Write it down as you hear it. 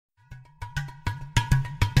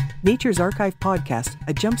Nature's Archive Podcast,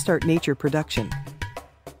 a Jumpstart Nature production.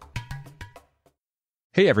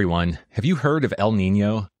 Hey everyone, have you heard of El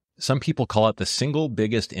Niño? Some people call it the single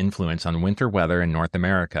biggest influence on winter weather in North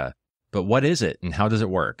America. But what is it and how does it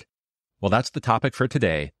work? Well, that's the topic for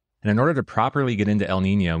today. And in order to properly get into El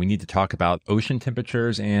Niño, we need to talk about ocean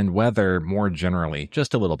temperatures and weather more generally,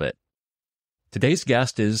 just a little bit. Today's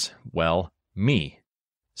guest is, well, me.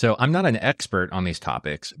 So I'm not an expert on these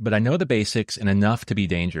topics, but I know the basics and enough to be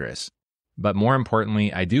dangerous. But more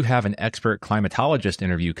importantly, I do have an expert climatologist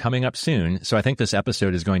interview coming up soon, so I think this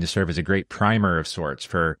episode is going to serve as a great primer of sorts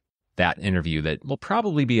for that interview that will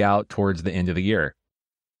probably be out towards the end of the year.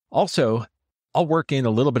 Also, I'll work in a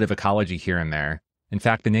little bit of ecology here and there. In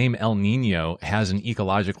fact, the name El Niño has an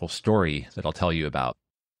ecological story that I'll tell you about.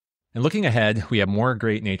 And looking ahead, we have more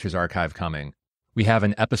great Nature's Archive coming. We have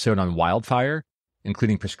an episode on wildfire,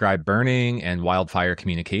 including prescribed burning and wildfire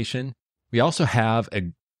communication. We also have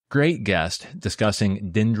a great guest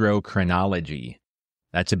discussing dendrochronology.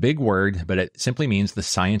 That's a big word, but it simply means the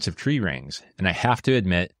science of tree rings. And I have to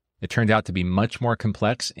admit, it turned out to be much more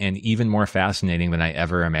complex and even more fascinating than I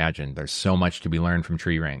ever imagined. There's so much to be learned from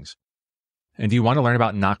tree rings. And do you want to learn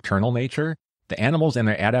about nocturnal nature? The animals and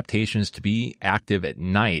their adaptations to be active at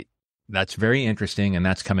night. That's very interesting, and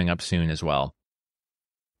that's coming up soon as well.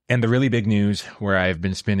 And the really big news, where I've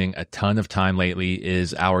been spending a ton of time lately,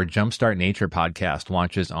 is our Jumpstart Nature podcast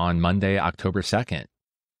launches on Monday, October 2nd.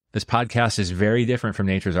 This podcast is very different from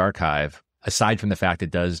Nature's Archive, aside from the fact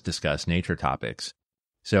it does discuss nature topics.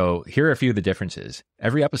 So here are a few of the differences.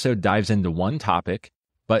 Every episode dives into one topic,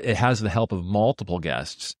 but it has the help of multiple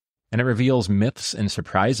guests, and it reveals myths and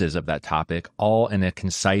surprises of that topic, all in a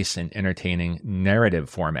concise and entertaining narrative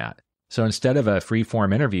format. So instead of a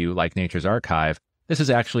free-form interview like Nature's Archive, this is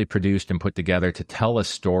actually produced and put together to tell a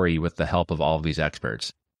story with the help of all of these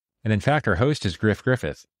experts. And in fact, our host is Griff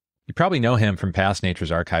Griffith. You probably know him from past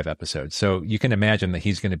Nature's Archive episodes, so you can imagine that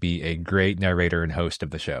he's going to be a great narrator and host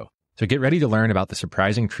of the show. So get ready to learn about the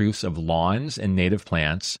surprising truths of lawns and native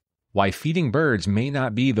plants, why feeding birds may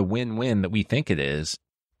not be the win-win that we think it is,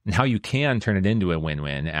 and how you can turn it into a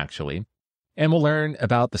win-win, actually. And we'll learn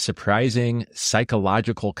about the surprising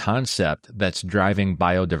psychological concept that's driving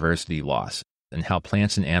biodiversity loss, and how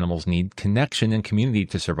plants and animals need connection and community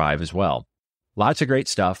to survive as well. Lots of great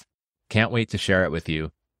stuff. Can't wait to share it with you.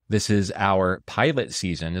 This is our pilot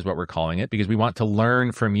season, is what we're calling it, because we want to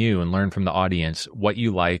learn from you and learn from the audience what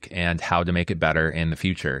you like and how to make it better in the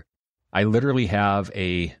future. I literally have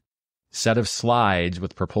a set of slides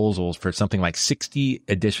with proposals for something like 60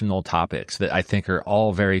 additional topics that I think are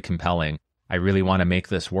all very compelling. I really want to make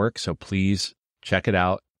this work, so please check it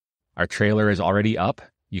out. Our trailer is already up.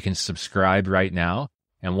 You can subscribe right now.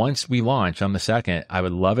 And once we launch on the 2nd, I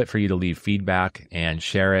would love it for you to leave feedback and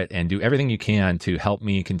share it and do everything you can to help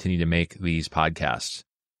me continue to make these podcasts.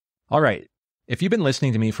 All right. If you've been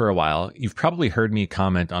listening to me for a while, you've probably heard me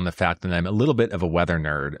comment on the fact that I'm a little bit of a weather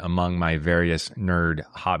nerd among my various nerd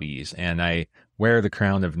hobbies. And I wear the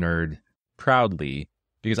crown of nerd proudly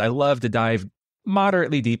because I love to dive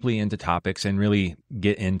moderately deeply into topics and really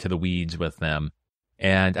get into the weeds with them.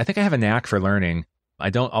 And I think I have a knack for learning. I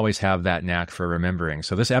don't always have that knack for remembering.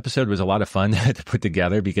 So this episode was a lot of fun to put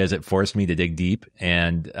together because it forced me to dig deep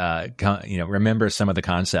and remember some of the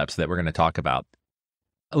concepts that we're going to talk about.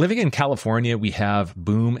 Living in California, we have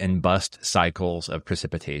boom and bust cycles of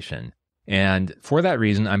precipitation. And for that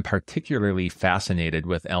reason, I'm particularly fascinated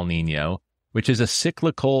with El Niño, which is a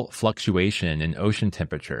cyclical fluctuation in ocean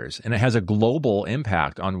temperatures, and it has a global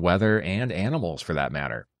impact on weather and animals for that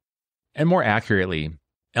matter. And more accurately,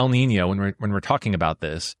 El Niño, when we're talking about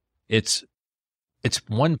this, it's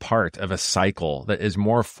one part of a cycle that is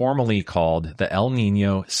more formally called the El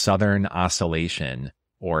Niño Southern Oscillation,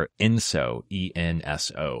 or ENSO,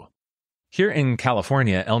 E-N-S-O. Here in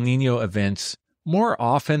California, El Niño events more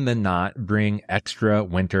often than not bring extra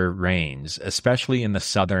winter rains, especially in the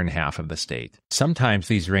southern half of the state. Sometimes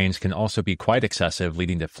these rains can also be quite excessive,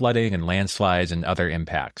 leading to flooding and landslides and other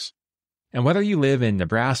impacts. And whether you live in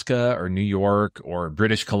Nebraska or New York or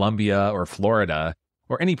British Columbia or Florida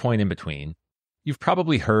or any point in between, you've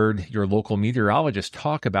probably heard your local meteorologist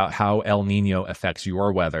talk about how El Niño affects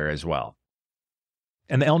your weather as well.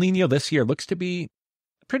 And the El Niño this year looks to be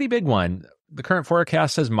a pretty big one. The current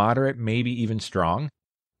forecast says moderate, maybe even strong.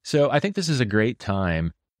 So I think this is a great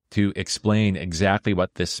time to explain exactly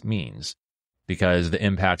what this means, because the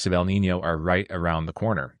impacts of El Niño are right around the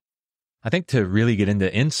corner. I think to really get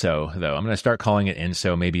into ENSO, though, I'm going to start calling it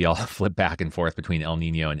ENSO. Maybe I'll flip back and forth between El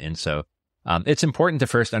Niño and ENSO. It's important to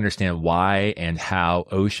first understand why and how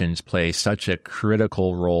oceans play such a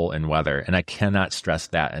critical role in weather. And I cannot stress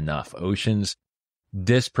that enough. Oceans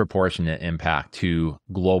disproportionate impact to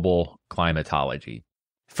global climatology.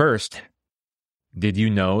 First, did you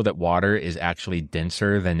know that water is actually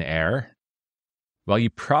denser than air? Well, you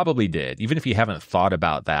probably did, even if you haven't thought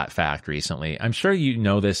about that fact recently. I'm sure you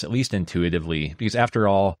know this at least intuitively, because after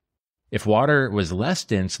all, if water was less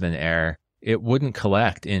dense than air, it wouldn't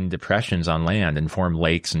collect in depressions on land and form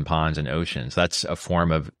lakes and ponds and oceans. That's a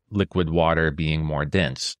form of liquid water being more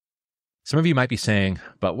dense. Some of you might be saying,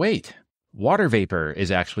 but wait, water vapor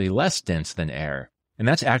is actually less dense than air. And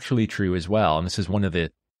that's actually true as well. And this is one of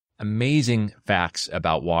the amazing facts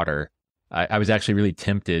about water. I was actually really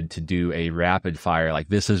tempted to do a rapid fire, like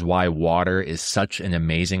this is why water is such an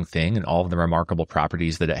amazing thing and all of the remarkable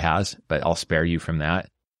properties that it has, but I'll spare you from that.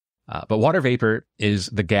 But water vapor is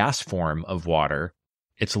the gas form of water.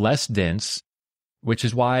 It's less dense, which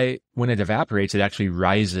is why when it evaporates, it actually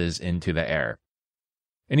rises into the air.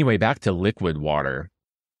 Anyway, back to liquid water,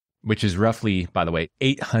 which is roughly, by the way,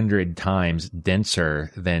 800 times denser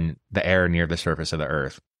than the air near the surface of the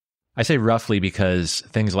Earth. I say roughly because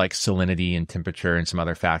things like salinity and temperature and some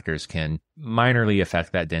other factors can minorly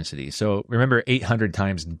affect that density. So remember, 800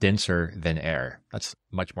 times denser than air. That's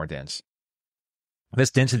much more dense. This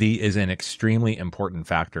density is an extremely important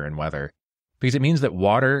factor in weather because it means that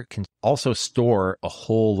water can also store a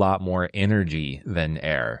whole lot more energy than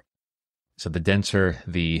air. So the denser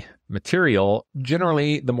the material,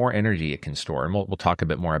 generally the more energy it can store. And we'll talk a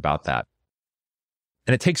bit more about that.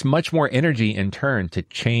 And it takes much more energy in turn to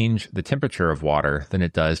change the temperature of water than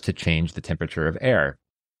it does to change the temperature of air.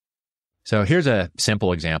 So here's a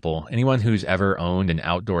simple example. Anyone who's ever owned an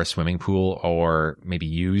outdoor swimming pool or maybe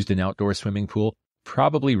used an outdoor swimming pool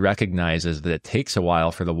probably recognizes that it takes a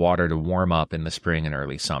while for the water to warm up in the spring and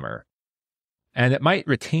early summer. And it might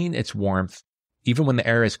retain its warmth even when the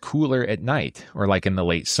air is cooler at night, or like in the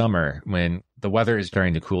late summer when the weather is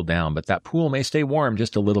starting to cool down, but that pool may stay warm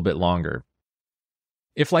just a little bit longer.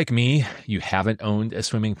 If, like me, you haven't owned a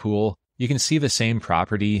swimming pool, you can see the same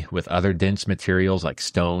property with other dense materials like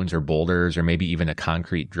stones or boulders or maybe even a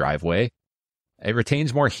concrete driveway. It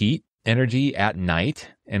retains more heat energy at night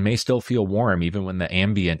and may still feel warm even when the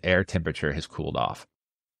ambient air temperature has cooled off.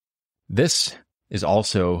 This is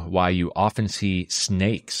also why you often see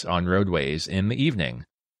snakes on roadways in the evening.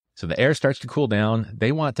 So the air starts to cool down.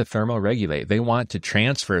 They want to thermoregulate. They want to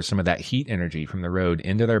transfer some of that heat energy from the road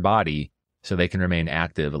into their body so they can remain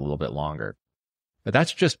active a little bit longer. But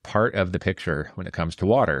that's just part of the picture when it comes to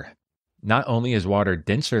water. Not only is water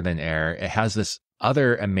denser than air, it has this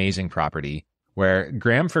other amazing property where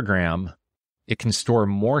gram for gram, it can store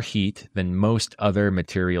more heat than most other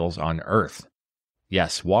materials on Earth.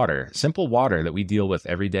 Yes, water, simple water that we deal with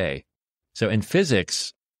every day. So in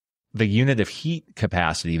physics, the unit of heat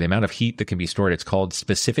capacity, the amount of heat that can be stored, it's called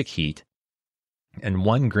specific heat. And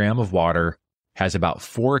 1 gram of water has about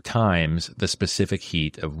 4 times the specific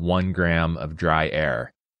heat of 1 gram of dry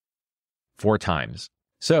air. 4 times.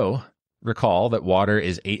 So recall that water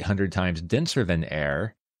is 800 times denser than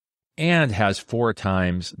air and has 4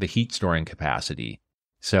 times the heat storing capacity.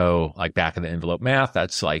 So like back of the envelope math,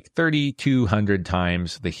 that's like 3,200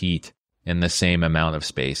 times the heat in the same amount of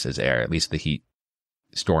space as air, at least the heat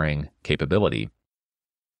storing capability.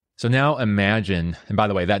 So now imagine, and by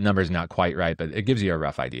the way, that number is not quite right, but it gives you a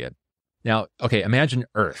rough idea. Now, okay, imagine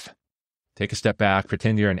Earth. Take a step back,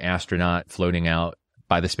 pretend you're an astronaut floating out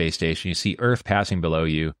by the space station. You see Earth passing below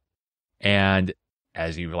you. And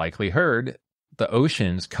as you've likely heard, the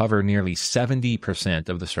oceans cover nearly 70%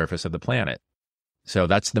 of the surface of the planet. So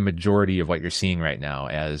that's the majority of what you're seeing right now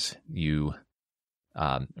as you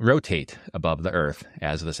rotate above the Earth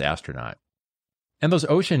as this astronaut. And those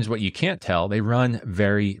oceans, what you can't tell, they run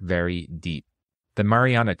very, very deep. The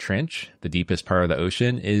Mariana Trench, the deepest part of the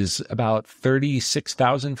ocean, is about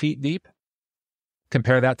 36,000 feet deep.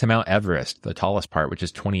 Compare that to Mount Everest, the tallest part, which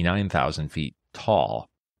is 29,000 feet tall.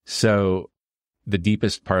 So the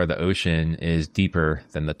deepest part of the ocean is deeper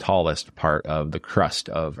than the tallest part of the crust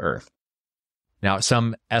of Earth. Now,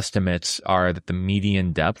 some estimates are that the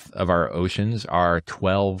median depth of our oceans are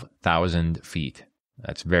 12,000 feet.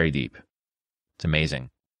 That's very deep. It's amazing.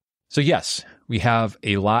 So yes, we have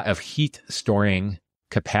a lot of heat storing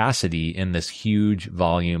capacity in this huge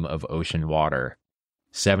volume of ocean water.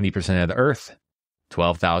 70% of the Earth,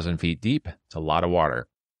 12,000 feet deep. It's a lot of water.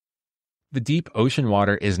 The deep ocean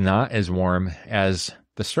water is not as warm as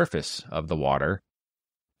the surface of the water,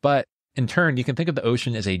 but in turn, you can think of the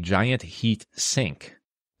ocean as a giant heat sink.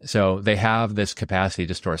 So they have this capacity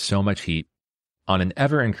to store so much heat on an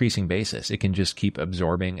ever-increasing basis. It can just keep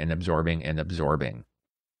absorbing and absorbing and absorbing.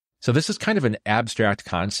 So this is kind of an abstract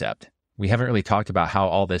concept. We haven't really talked about how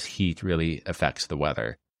all this heat really affects the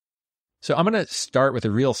weather. So I'm going to start with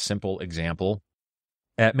a real simple example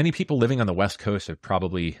that many people living on the West Coast have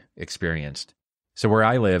probably experienced. So where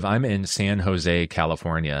I live, I'm in San Jose,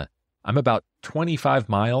 California. I'm about 25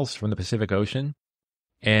 miles from the Pacific Ocean.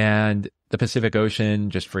 And the Pacific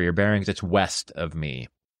Ocean, just for your bearings, it's west of me.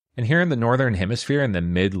 And here in the Northern Hemisphere, in the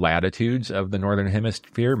mid-latitudes of the Northern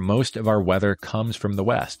Hemisphere, most of our weather comes from the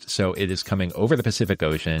west. So it is coming over the Pacific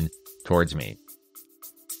Ocean towards me.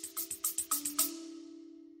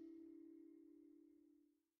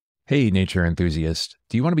 Hey, nature enthusiast,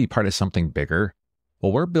 do you want to be part of something bigger?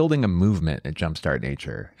 Well, we're building a movement at Jumpstart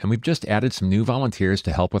Nature, and we've just added some new volunteers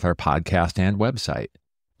to help with our podcast and website.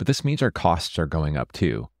 But this means our costs are going up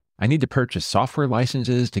too. I need to purchase software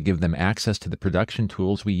licenses to give them access to the production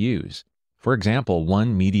tools we use. For example,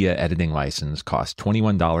 one media editing license costs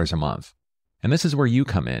 $21 a month. And this is where you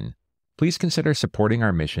come in. Please consider supporting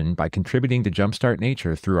our mission by contributing to Jumpstart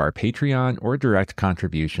Nature through our Patreon or direct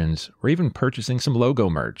contributions, or even purchasing some logo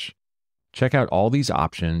merch. Check out all these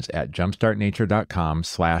options at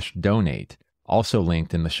jumpstartnature.com/donate, also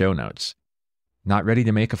linked in the show notes. Not ready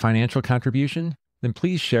to make a financial contribution? Then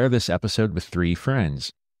please share this episode with 3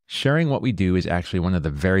 friends. Sharing what we do is actually one of the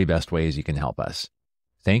very best ways you can help us.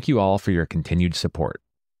 Thank you all for your continued support.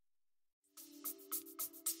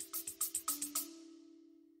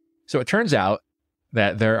 So it turns out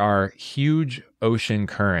that there are huge ocean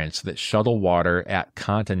currents that shuttle water at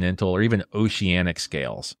continental or even oceanic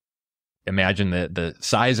scales. Imagine the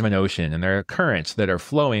size of an ocean, and there are currents that are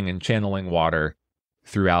flowing and channeling water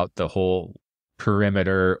throughout the whole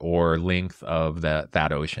perimeter or length of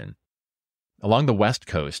that ocean. Along the west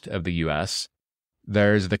coast of the U.S.,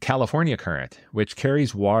 there's the California Current, which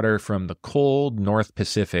carries water from the cold North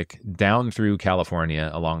Pacific down through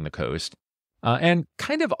California along the coast, and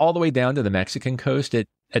kind of all the way down to the Mexican coast. It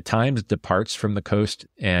at times departs from the coast,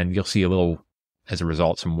 and you'll see a little, as a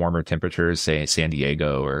result, some warmer temperatures, say San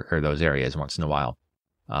Diego or those areas once in a while.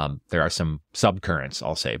 There are some subcurrents,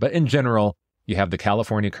 I'll say. But in general, you have the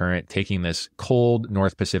California Current taking this cold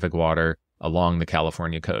North Pacific water along the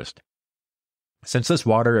California coast. Since this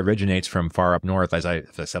water originates from far up north, as I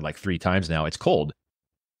said like 3 times now, it's cold.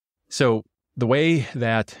 So the way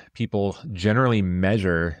that people generally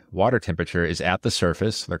measure water temperature is at the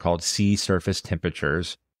surface. They're called sea surface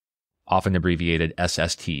temperatures, often abbreviated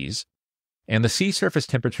SSTs. And the sea surface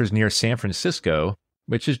temperatures near San Francisco,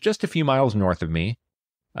 which is just a few miles north of me,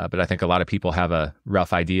 but I think a lot of people have a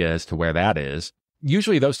rough idea as to where that is.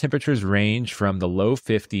 Usually those temperatures range from the low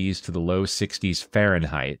 50s to the low 60s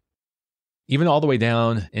Fahrenheit. Even all the way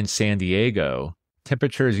down in San Diego,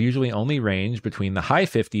 temperatures usually only range between the high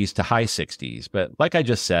 50s to high 60s. But like I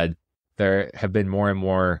just said, there have been more and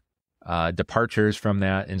more departures from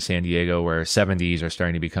that in San Diego, where 70s are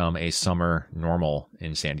starting to become a summer normal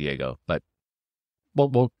in San Diego. But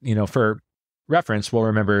we'll for reference, we'll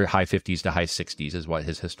remember high 50s to high 60s is what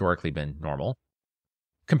has historically been normal.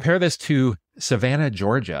 Compare this to Savannah,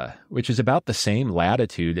 Georgia, which is about the same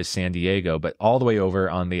latitude as San Diego, but all the way over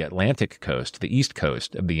on the Atlantic coast, the east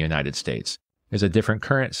coast of the United States. There's a different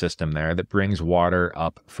current system there that brings water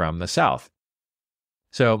up from the south.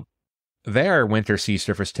 So their winter sea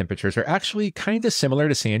surface temperatures are actually kind of similar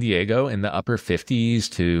to San Diego in the upper 50s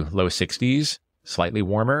to low 60s, slightly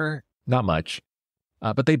warmer, not much.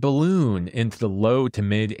 But they balloon into the low to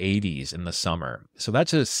mid 80s in the summer. So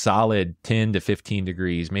that's a solid 10 to 15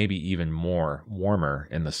 degrees, maybe even more warmer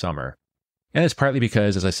in the summer. And it's partly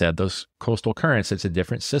because, as I said, those coastal currents, it's a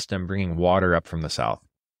different system bringing water up from the south.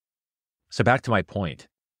 So back to my point.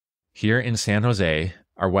 Here in San Jose,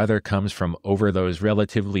 our weather comes from over those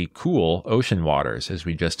relatively cool ocean waters. As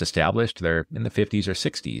we just established, they're in the 50s or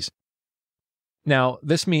 60s. Now,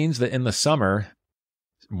 this means that in the summer,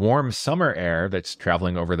 warm summer air that's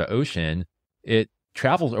traveling over the ocean, it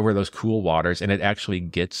travels over those cool waters and it actually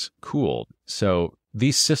gets cooled. So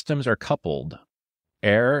these systems are coupled.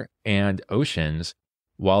 Air and oceans,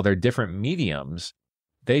 while they're different mediums,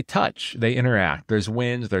 they touch, they interact. There's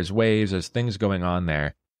winds, there's waves, there's things going on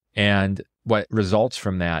there. And what results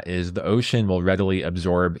from that is the ocean will readily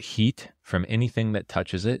absorb heat from anything that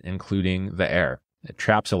touches it, including the air. It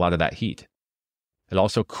traps a lot of that heat. It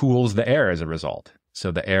also cools the air as a result. So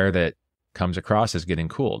the air that comes across is getting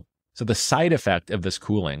cooled. So the side effect of this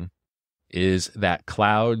cooling is that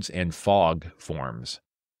clouds and fog forms.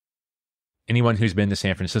 Anyone who's been to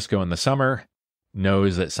San Francisco in the summer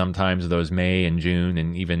knows that sometimes those May and June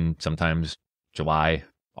and even sometimes July,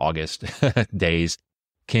 August days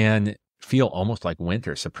can feel almost like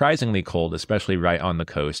winter, surprisingly cold, especially right on the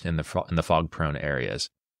coast in the fog-prone areas.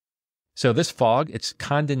 So this fog, it's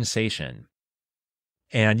condensation.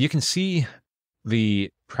 And you can see the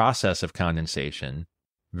process of condensation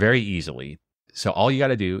very easily. So all you got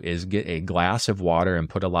to do is get a glass of water and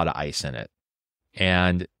put a lot of ice in it.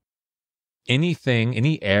 And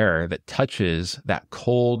any air that touches that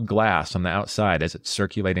cold glass on the outside as it's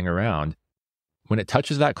circulating around, when it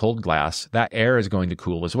touches that cold glass, that air is going to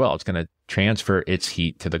cool as well. It's going to transfer its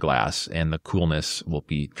heat to the glass, and the coolness will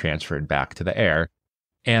be transferred back to the air.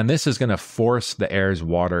 And this is going to force the air's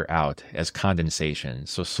water out as condensation.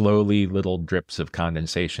 So slowly little drips of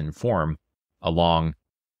condensation form along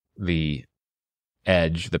the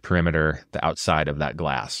edge, the perimeter, the outside of that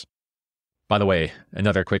glass. By the way,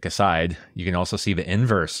 another quick aside, you can also see the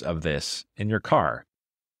inverse of this in your car.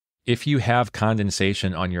 If you have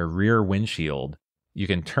condensation on your rear windshield, you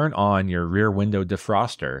can turn on your rear window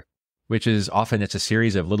defroster, which is often it's a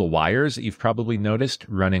series of little wires that you've probably noticed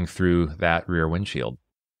running through that rear windshield.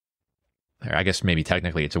 Or I guess maybe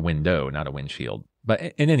technically it's a window, not a windshield. But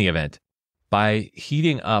in any event, by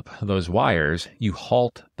heating up those wires, you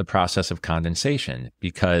halt the process of condensation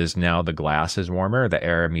because now the glass is warmer, the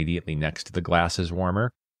air immediately next to the glass is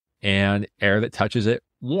warmer, and air that touches it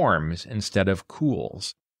warms instead of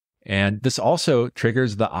cools. And this also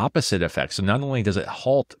triggers the opposite effect. So not only does it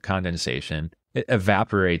halt condensation, it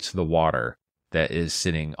evaporates the water that is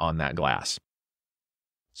sitting on that glass.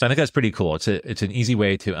 So I think that's pretty cool. It's an easy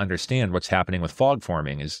way to understand what's happening with fog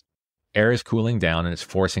forming is air is cooling down and it's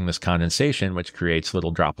forcing this condensation, which creates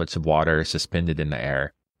little droplets of water suspended in the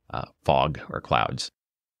air, fog or clouds.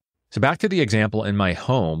 So back to the example in my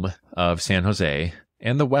home of San Jose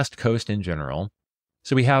and the West Coast in general.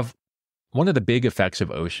 So we have one of the big effects of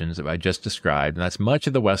oceans that I just described, and that's much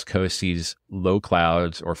of the West Coast sees low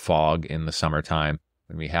clouds or fog in the summertime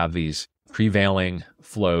when we have these prevailing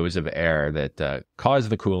flows of air that cause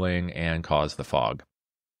the cooling and cause the fog.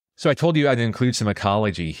 So I told you I'd include some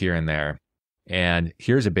ecology here and there, and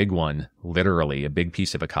here's a big one, literally a big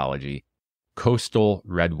piece of ecology: coastal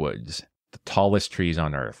redwoods, the tallest trees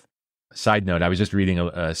on Earth. Side note, I was just reading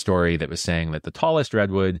a story that was saying that the tallest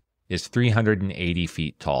redwood is 380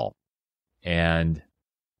 feet tall. And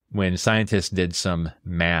when scientists did some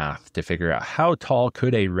math to figure out how tall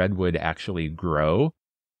could a redwood actually grow,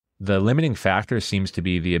 the limiting factor seems to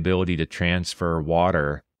be the ability to transfer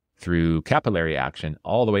water through capillary action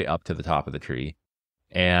all the way up to the top of the tree.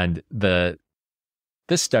 And this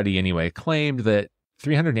study anyway claimed that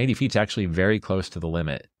 380 feet is actually very close to the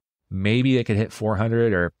limit. Maybe it could hit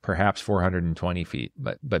 400 or perhaps 420 feet,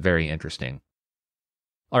 but very interesting.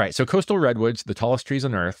 All right, so coastal redwoods, the tallest trees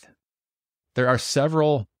on Earth. There are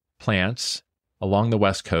several plants along the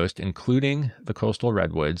West Coast, including the coastal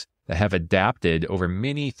redwoods, that have adapted over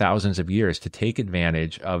many thousands of years to take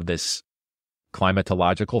advantage of this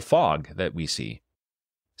climatological fog that we see.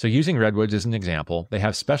 So using redwoods as an example, they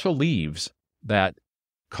have special leaves that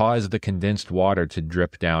cause the condensed water to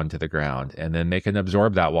drip down to the ground, and then they can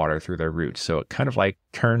absorb that water through their roots. So it kind of like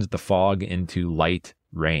turns the fog into light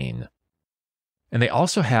rain. And they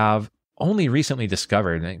also have only recently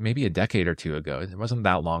discovered, maybe a decade or two ago, it wasn't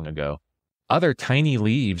that long ago, other tiny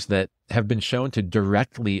leaves that have been shown to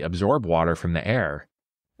directly absorb water from the air.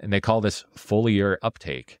 And they call this foliar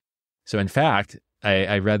uptake. So in fact,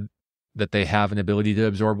 I read that they have an ability to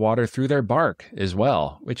absorb water through their bark as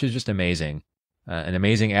well, which is just amazing. An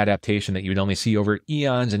amazing adaptation that you would only see over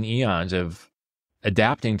eons and eons of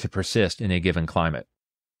adapting to persist in a given climate.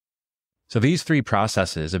 So these three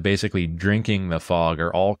processes of basically drinking the fog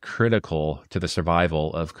are all critical to the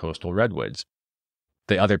survival of coastal redwoods.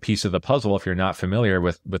 The other piece of the puzzle, if you're not familiar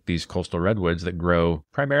with these coastal redwoods that grow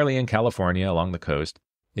primarily in California along the coast,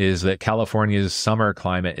 is that California's summer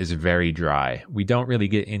climate is very dry. We don't really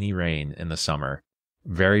get any rain in the summer,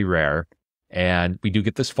 very rare. And we do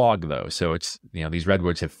get this fog though. So it's, these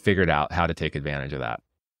redwoods have figured out how to take advantage of that.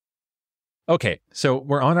 Okay, so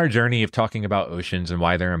we're on our journey of talking about oceans and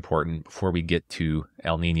why they're important before we get to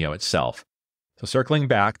El Niño itself. So circling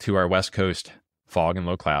back to our West Coast fog and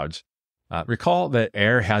low clouds, recall that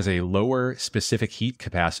air has a lower specific heat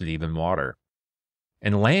capacity than water,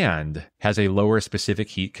 and land has a lower specific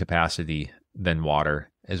heat capacity than water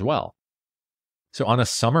as well. So on a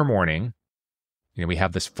summer morning, we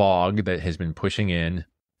have this fog that has been pushing in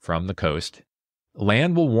from the coast.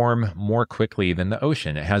 Land will warm more quickly than the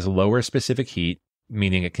ocean. It has lower specific heat,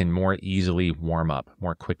 meaning it can more easily warm up,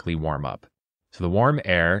 more quickly warm up. So the warm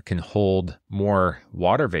air can hold more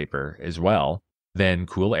water vapor as well than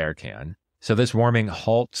cool air can. So this warming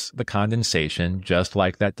halts the condensation, just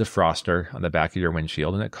like that defroster on the back of your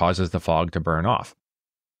windshield, and it causes the fog to burn off.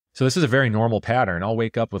 So this is a very normal pattern. I'll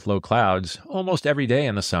wake up with low clouds almost every day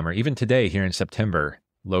in the summer, even today here in September,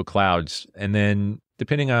 low clouds. And then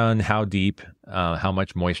depending on how deep, how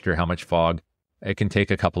much moisture, how much fog, it can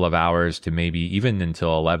take a couple of hours to maybe even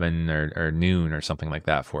until 11 or noon or something like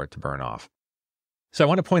that for it to burn off. So I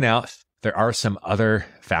want to point out there are some other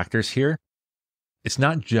factors here. It's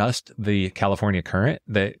not just the California current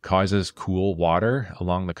that causes cool water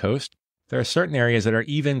along the coast. There are certain areas that are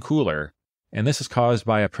even cooler, and this is caused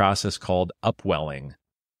by a process called upwelling.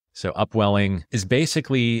 So upwelling is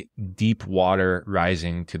basically deep water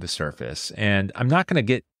rising to the surface. And I'm not going to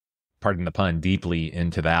get, pardon the pun, deeply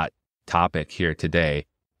into that topic here today,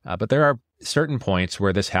 but there are certain points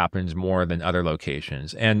where this happens more than other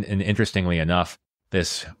locations. And interestingly enough,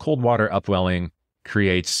 this cold water upwelling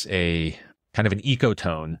creates a kind of an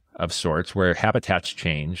ecotone of sorts where habitats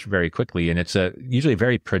change very quickly. And it's usually a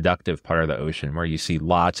very productive part of the ocean where you see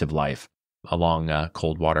lots of life along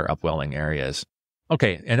cold water upwelling areas.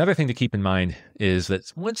 Okay, another thing to keep in mind is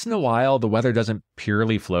that once in a while, the weather doesn't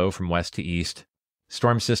purely flow from west to east.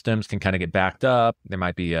 Storm systems can kind of get backed up. There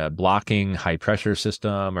might be a blocking high pressure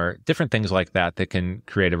system or different things like that that can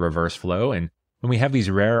create a reverse flow. And when we have these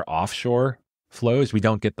rare offshore flows, we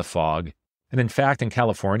don't get the fog. And in fact, in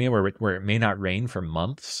California, where it may not rain for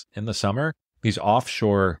months in the summer, these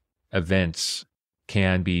offshore events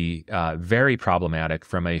can be very problematic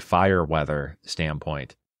from a fire weather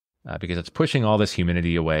standpoint because it's pushing all this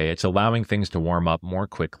humidity away. It's allowing things to warm up more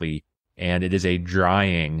quickly, and it is a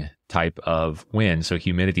drying type of wind, so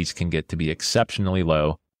humidities can get to be exceptionally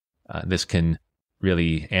low. This can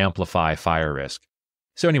really amplify fire risk.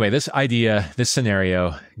 So anyway, this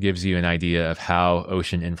scenario gives you an idea of how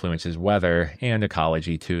ocean influences weather and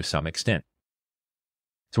ecology to some extent.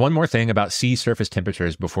 So one more thing about sea surface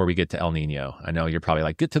temperatures before we get to El Nino. I know you're probably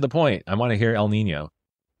like, get to the point. I want to hear El Nino.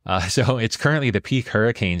 So it's currently the peak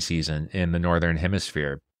hurricane season in the Northern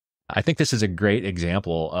Hemisphere. I think this is a great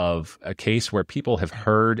example of a case where people have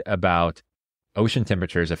heard about ocean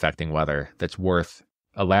temperatures affecting weather that's worth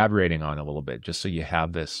elaborating on a little bit, just so you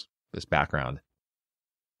have this background.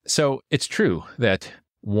 So it's true that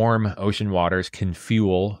warm ocean waters can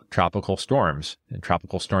fuel tropical storms. And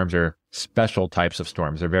tropical storms are special types of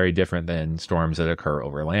storms. They're very different than storms that occur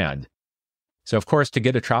over land. So of course, to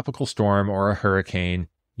get a tropical storm or a hurricane,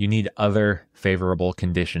 you need other favorable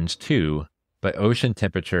conditions too. But ocean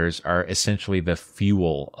temperatures are essentially the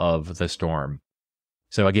fuel of the storm.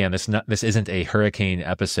 So again, this isn't a hurricane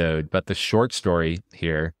episode, but the short story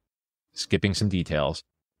here, skipping some details,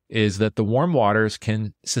 is that the warm waters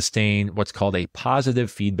can sustain what's called a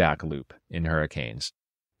positive feedback loop in hurricanes.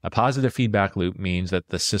 A positive feedback loop means that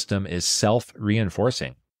the system is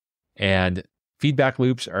self-reinforcing. And feedback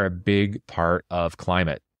loops are a big part of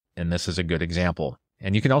climate, and this is a good example.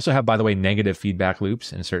 And you can also have, by the way, negative feedback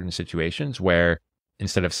loops in certain situations where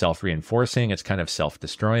instead of self-reinforcing, it's kind of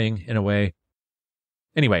self-destroying in a way.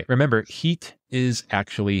 Anyway, remember, heat is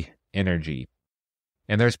actually energy.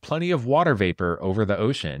 And there's plenty of water vapor over the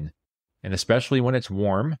ocean. And especially when it's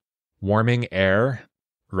warm, warming air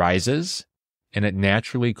rises and it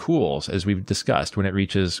naturally cools, as we've discussed, when it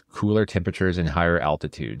reaches cooler temperatures and higher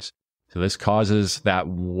altitudes. So this causes that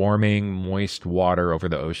warming, moist water over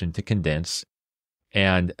the ocean to condense.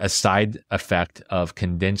 And a side effect of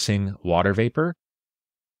condensing water vapor,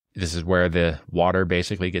 this is where the water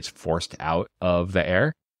basically gets forced out of the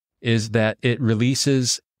air, is that it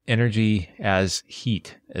releases energy as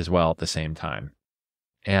heat as well at the same time.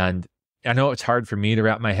 And I know it's hard for me to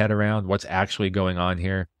wrap my head around what's actually going on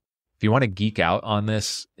here. If you want to geek out on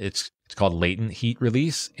this, it's called latent heat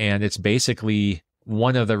release, and it's basically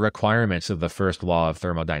one of the requirements of the first law of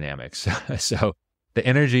thermodynamics. So the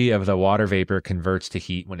energy of the water vapor converts to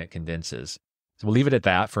heat when it condenses. So we'll leave it at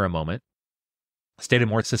that for a moment. Stated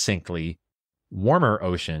more succinctly, warmer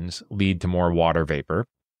oceans lead to more water vapor,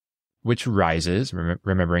 which rises,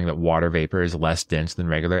 remembering that water vapor is less dense than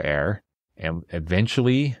regular air. And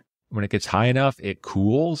eventually, when it gets high enough, it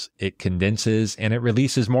cools, it condenses, and it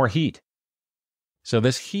releases more heat. So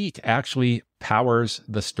this heat actually powers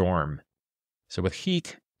the storm. So with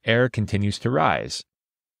heat, air continues to rise.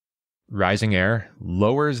 Rising air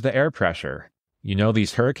lowers the air pressure. You know,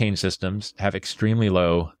 these hurricane systems have extremely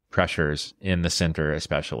low pressures in the center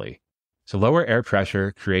especially. So lower air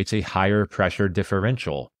pressure creates a higher pressure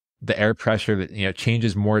differential. The air pressure that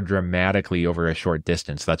changes more dramatically over a short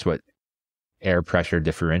distance. That's what air pressure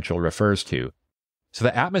differential refers to. So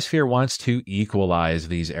the atmosphere wants to equalize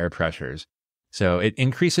these air pressures. So it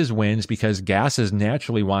increases winds because gases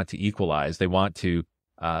naturally want to equalize. They want to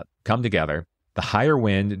come together. The higher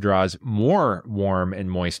wind draws more warm and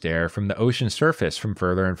moist air from the ocean surface from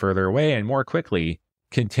further and further away and more quickly,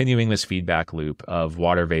 continuing this feedback loop of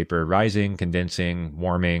water vapor rising, condensing,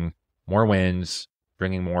 warming, more winds,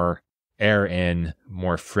 bringing more air in,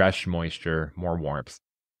 more fresh moisture, more warmth.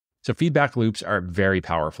 So feedback loops are very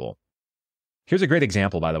powerful. Here's a great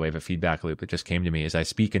example, by the way, of a feedback loop that just came to me as I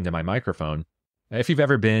speak into my microphone. If you've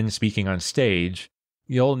ever been speaking on stage,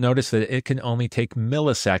 you'll notice that it can only take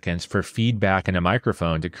milliseconds for feedback in a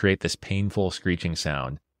microphone to create this painful screeching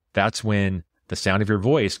sound. That's when the sound of your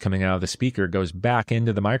voice coming out of the speaker goes back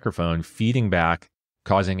into the microphone, feeding back,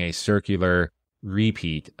 causing a circular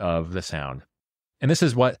repeat of the sound. And this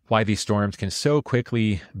is why these storms can so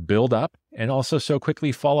quickly build up and also so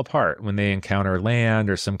quickly fall apart when they encounter land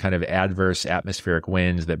or some kind of adverse atmospheric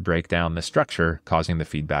winds that break down the structure, causing the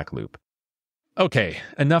feedback loop. Okay,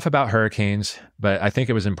 enough about hurricanes, but I think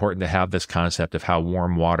it was important to have this concept of how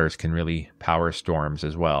warm waters can really power storms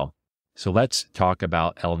as well. So let's talk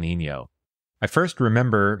about El Niño. I first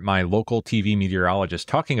remember my local TV meteorologist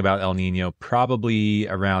talking about El Niño probably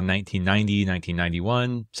around 1990,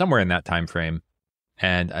 1991, somewhere in that time frame.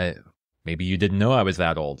 And maybe you didn't know I was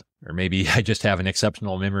that old, or maybe I just have an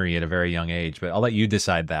exceptional memory at a very young age, but I'll let you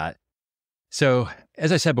decide that. So,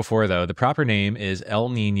 as I said before, though, the proper name is El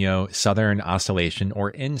Niño Southern Oscillation,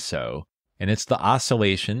 or ENSO, and it's the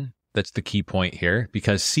oscillation that's the key point here,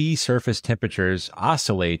 because sea surface temperatures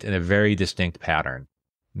oscillate in a very distinct pattern.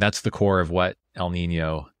 That's the core of what El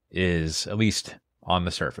Niño is, at least on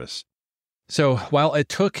the surface. So while it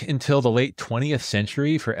took until the late 20th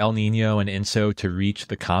century for El Niño and ENSO to reach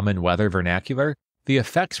the common weather vernacular, the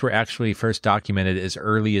effects were actually first documented as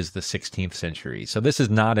early as the 16th century. So this is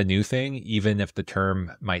not a new thing, even if the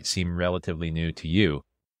term might seem relatively new to you.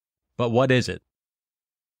 But what is it?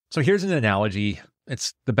 So here's an analogy.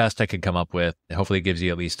 It's the best I could come up with. Hopefully it gives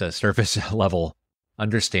you at least a surface level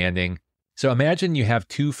understanding. So imagine you have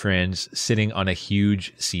two friends sitting on a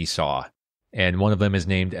huge seesaw. And one of them is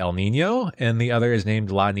named El Niño, and the other is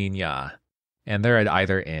named La Niña. And they're at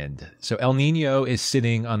either end. So El Niño is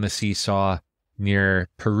sitting on the seesaw near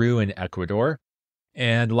Peru and Ecuador,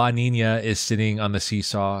 and La Niña is sitting on the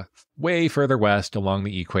seesaw way further west along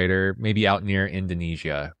the equator, maybe out near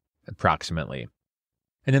Indonesia, approximately.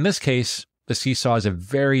 And in this case, the seesaw is a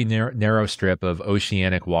very narrow strip of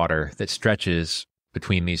oceanic water that stretches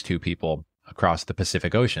between these two people across the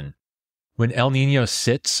Pacific Ocean. When El Niño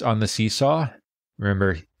sits on the seesaw,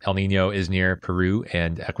 remember El Niño is near Peru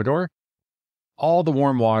and Ecuador, all the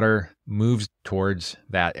warm water moves towards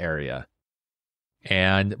that area.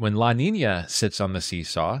 And when La Niña sits on the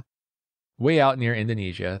seesaw, way out near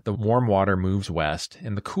Indonesia, the warm water moves west,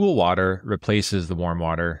 and the cool water replaces the warm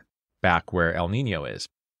water back where El Niño is.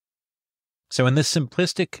 So in this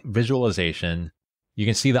simplistic visualization, you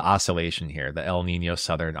can see the oscillation here, the El Niño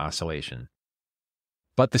Southern Oscillation.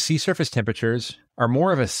 But the sea surface temperatures are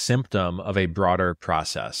more of a symptom of a broader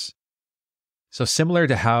process. So similar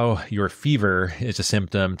to how your fever is a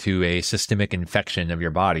symptom to a systemic infection of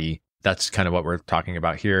your body, that's kind of what we're talking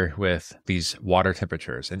about here with these water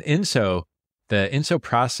temperatures. And the ENSO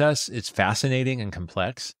process is fascinating and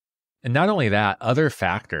complex. And not only that, other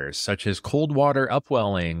factors such as cold water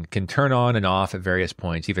upwelling can turn on and off at various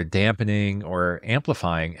points, either dampening or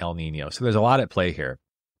amplifying El Niño. So there's a lot at play here.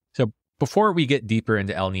 So before we get deeper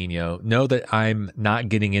into El Niño, know that I'm not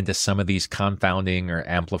getting into some of these confounding or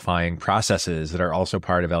amplifying processes that are also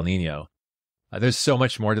part of El Niño. There's so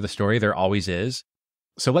much more to the story, there always is.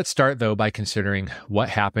 So let's start, though, by considering what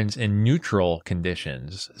happens in neutral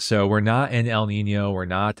conditions. So we're not in El Niño, we're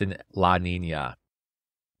not in La Niña.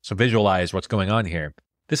 So visualize what's going on here.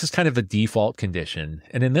 This is kind of the default condition.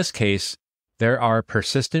 And in this case, there are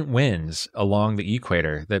persistent winds along the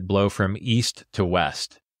equator that blow from east to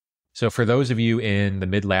west. So for those of you in the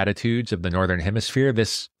mid-latitudes of the Northern Hemisphere,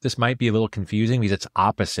 this might be a little confusing because it's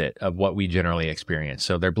opposite of what we generally experience.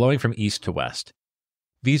 So they're blowing from east to west.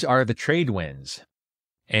 These are the trade winds,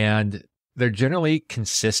 and they're generally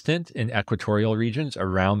consistent in equatorial regions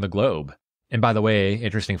around the globe. And by the way,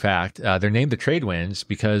 interesting fact, they're named the trade winds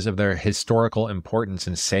because of their historical importance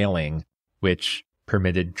in sailing, which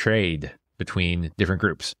permitted trade between different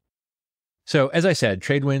groups. So as I said,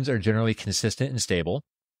 trade winds are generally consistent and stable.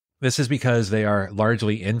 This is because they are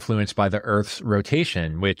largely influenced by the Earth's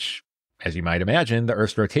rotation, which, as you might imagine, the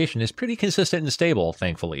Earth's rotation is pretty consistent and stable,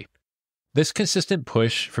 thankfully. This consistent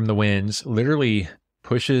push from the winds literally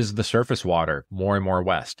pushes the surface water more and more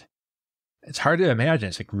west. It's hard to imagine.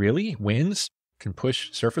 It's like, really? Winds can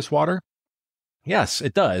push surface water? Yes,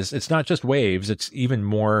 it does. It's not just waves. It's even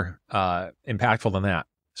more impactful than that.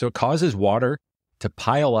 So it causes water to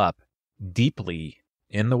pile up deeply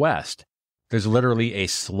in the west. There's literally a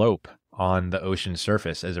slope on the ocean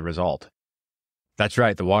surface as a result. That's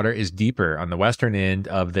right. The water is deeper on the western end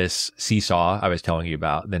of this seesaw I was telling you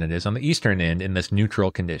about than it is on the eastern end in this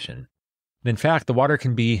neutral condition. In fact, the water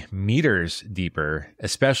can be meters deeper,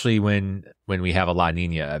 especially when we have a La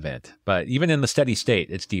Nina event. But even in the steady state,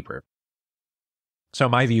 it's deeper. So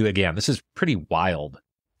in my view, again, this is pretty wild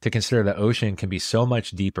to consider the ocean can be so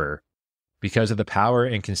much deeper because of the power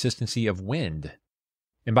and consistency of wind.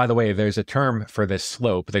 And by the way, there's a term for this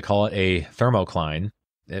slope. They call it a thermocline,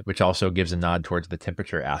 which also gives a nod towards the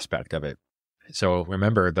temperature aspect of it. So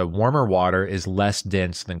remember, the warmer water is less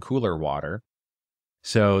dense than cooler water.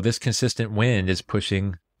 So this consistent wind is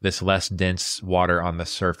pushing this less dense water on the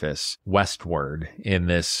surface westward in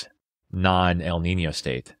this non-El Nino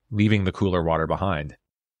state, leaving the cooler water behind.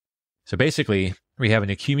 So basically, we have an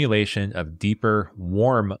accumulation of deeper,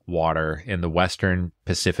 warm water in the western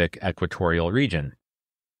Pacific equatorial region.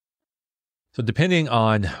 So depending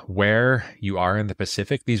on where you are in the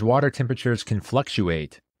Pacific, these water temperatures can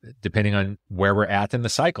fluctuate depending on where we're at in the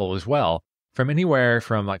cycle as well, from anywhere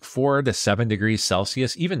from like 4 to 7 degrees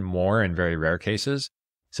Celsius, even more in very rare cases.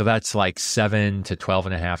 So that's like 7 to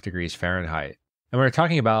 12.5 degrees Fahrenheit. And we're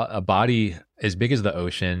talking about a body as big as the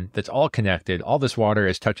ocean that's all connected. All this water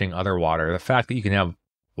is touching other water. The fact that you can have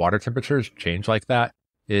water temperatures change like that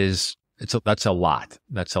that's a lot.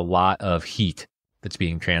 That's a lot of heat that's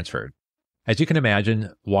being transferred. As you can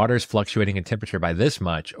imagine, water's fluctuating in temperature by this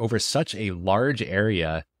much over such a large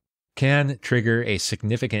area can trigger a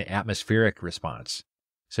significant atmospheric response.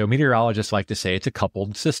 So meteorologists like to say it's a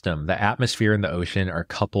coupled system. The atmosphere and the ocean are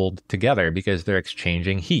coupled together because they're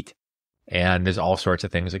exchanging heat. And there's all sorts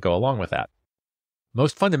of things that go along with that.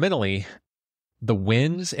 Most fundamentally, the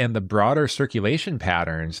winds and the broader circulation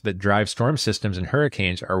patterns that drive storm systems and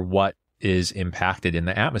hurricanes are what is impacted in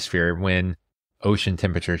the atmosphere when ocean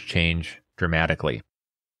temperatures change dramatically.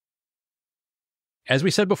 As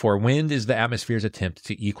we said before, wind is the atmosphere's attempt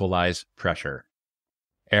to equalize pressure.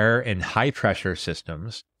 Air in high-pressure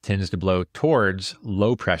systems tends to blow towards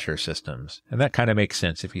low-pressure systems, and that kind of makes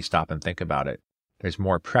sense if you stop and think about it. There's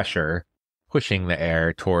more pressure pushing the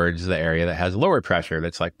air towards the area that has lower pressure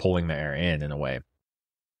that's like pulling the air in a way.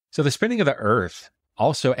 So the spinning of the Earth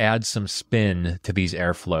also adds some spin to these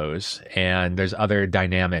airflows, and there's other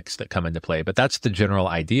dynamics that come into play, but that's the general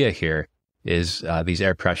idea here. Is these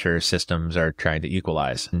air pressure systems are trying to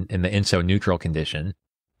equalize. In the ENSO neutral condition,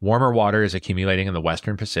 warmer water is accumulating in the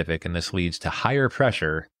Western Pacific, and this leads to higher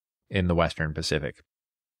pressure in the Western Pacific.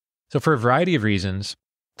 So for a variety of reasons,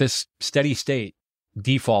 this steady state,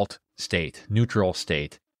 default state, neutral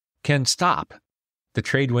state, can stop. The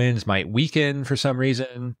trade winds might weaken for some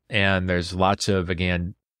reason, and there's lots of,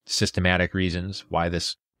 again, systematic reasons why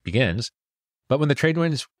this begins. But when the trade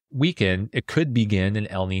winds weaken, it could begin an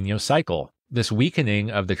El Nino cycle. This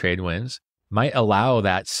weakening of the trade winds might allow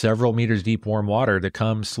that several meters deep warm water to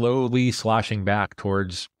come slowly sloshing back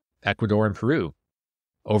towards Ecuador and Peru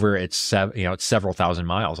over its several thousand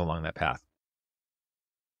miles along that path.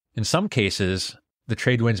 In some cases, the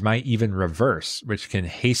trade winds might even reverse, which can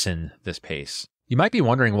hasten this pace. You might be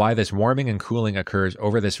wondering why this warming and cooling occurs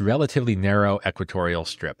over this relatively narrow equatorial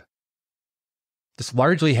strip. This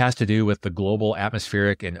largely has to do with the global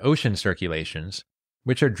atmospheric and ocean circulations,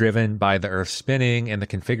 which are driven by the Earth's spinning and the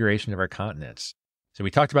configuration of our continents. So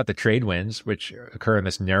we talked about the trade winds, which occur in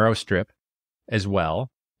this narrow strip as well.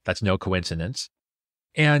 That's no coincidence.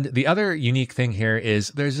 And the other unique thing here is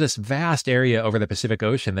there's this vast area over the Pacific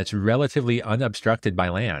Ocean that's relatively unobstructed by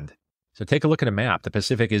land. So take a look at a map. The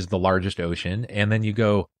Pacific is the largest ocean, and then you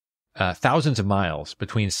go thousands of miles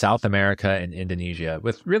between South America and Indonesia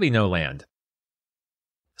with really no land.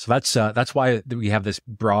 So that's why we have this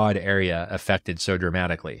broad area affected so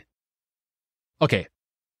dramatically. Okay,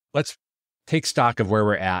 let's take stock of where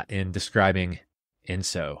we're at in describing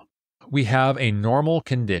ENSO. We have a normal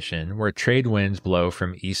condition where trade winds blow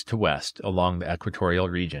from east to west along the equatorial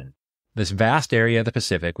region. This vast area of the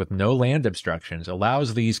Pacific with no land obstructions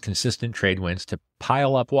allows these consistent trade winds to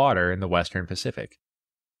pile up water in the western Pacific.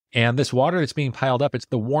 And this water that's being piled up, it's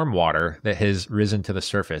the warm water that has risen to the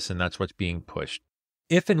surface, and that's what's being pushed.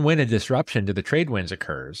 If and when a disruption to the trade winds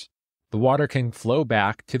occurs, the water can flow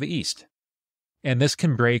back to the east. And this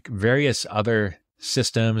can break various other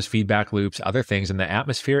systems, feedback loops, other things in the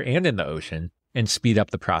atmosphere and in the ocean, and speed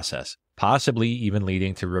up the process, possibly even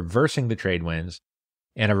leading to reversing the trade winds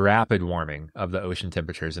and a rapid warming of the ocean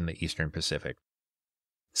temperatures in the eastern Pacific.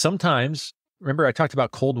 Sometimes, remember I talked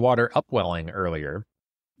about cold water upwelling earlier.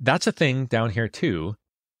 That's a thing down here too.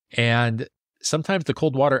 And sometimes the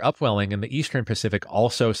cold water upwelling in the eastern Pacific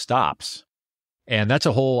also stops. And that's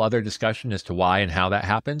a whole other discussion as to why and how that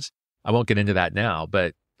happens. I won't get into that now,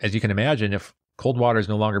 but as you can imagine, if cold water is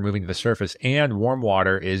no longer moving to the surface and warm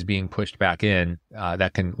water is being pushed back in,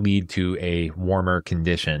 that can lead to a warmer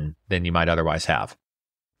condition than you might otherwise have.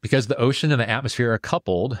 Because the ocean and the atmosphere are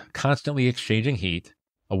coupled, constantly exchanging heat,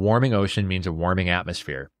 a warming ocean means a warming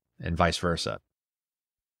atmosphere, and vice versa.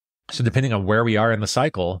 So depending on where we are in the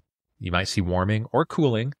cycle, you might see warming or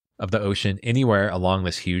cooling of the ocean anywhere along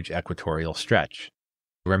this huge equatorial stretch.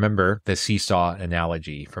 Remember the seesaw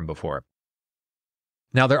analogy from before.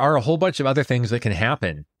 Now, there are a whole bunch of other things that can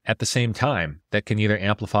happen at the same time that can either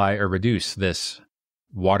amplify or reduce this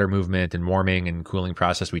water movement and warming and cooling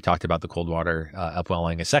process. We talked about the cold water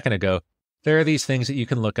upwelling a second ago. There are these things that you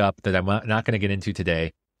can look up that I'm not going to get into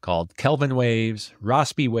today called Kelvin waves,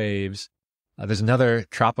 Rossby waves. There's another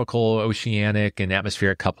tropical, oceanic, and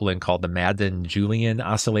atmospheric coupling called the Madden-Julian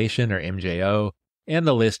Oscillation, or MJO, and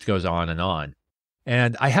the list goes on and on.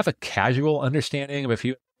 And I have a casual understanding of a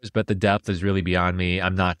few, but the depth is really beyond me.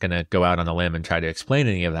 I'm not going to go out on a limb and try to explain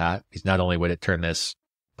any of that, because not only would it turn this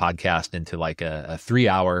podcast into like a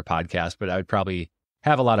 3-hour podcast, but I would probably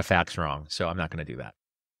have a lot of facts wrong. So I'm not going to do that.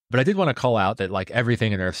 But I did want to call out that, like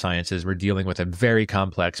everything in earth sciences, we're dealing with a very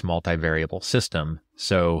complex multivariable system.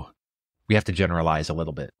 So we have to generalize a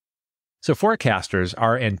little bit. So forecasters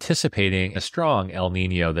are anticipating a strong El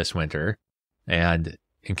Nino this winter. And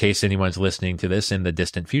in case anyone's listening to this in the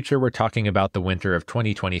distant future, we're talking about the winter of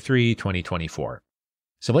 2023-2024.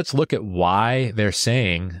 So let's look at why they're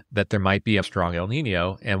saying that there might be a strong El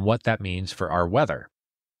Nino and what that means for our weather.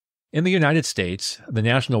 In the United States, the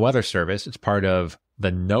National Weather Service, it's part of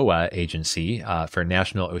the NOAA agency for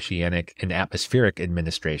National Oceanic and Atmospheric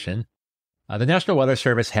Administration. The National Weather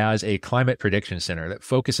Service has a climate prediction center that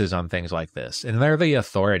focuses on things like this, and they're the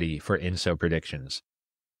authority for ENSO predictions.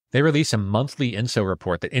 They release a monthly ENSO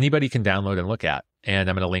report that anybody can download and look at, and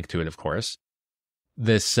I'm going to link to it, of course.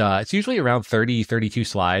 This it's usually around 30, 32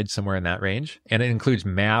 slides, somewhere in that range, and it includes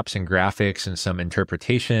maps and graphics and some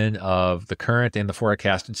interpretation of the current and the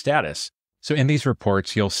forecasted status. So in these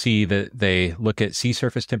reports, you'll see that they look at sea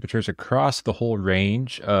surface temperatures across the whole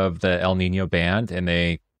range of the El Nino band, and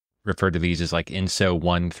they refer to these as like ENSO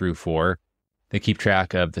 1 through 4. They keep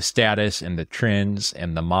track of the status and the trends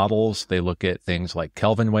and the models. They look at things like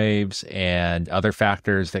Kelvin waves and other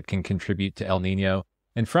factors that can contribute to El Nino.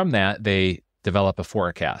 And from that, they develop a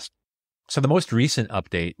forecast. So the most recent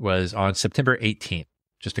update was on September 18th,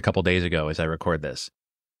 just a couple days ago as I record this.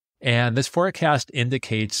 And this forecast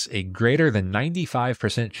indicates a greater than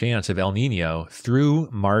 95% chance of El Nino through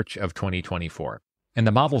March of 2024. And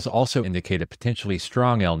the models also indicate a potentially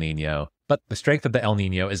strong El Nino, but the strength of the El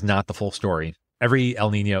Nino is not the full story. Every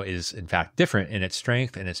El Nino is, in fact, different in its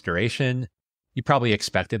strength and its duration. You probably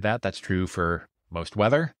expected that. That's true for most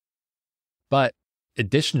weather. But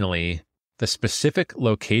additionally, the specific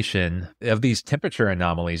location of these temperature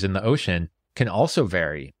anomalies in the ocean can also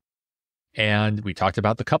vary. And we talked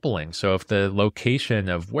about the coupling. So if the location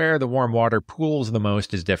of where the warm water pools the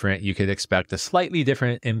most is different, you could expect a slightly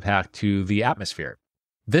different impact to the atmosphere.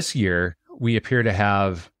 This year, we appear to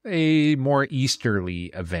have a more easterly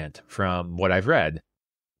event from what I've read.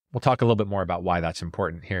 We'll talk a little bit more about why that's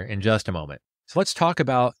important here in just a moment. So let's talk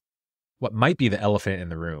about what might be the elephant in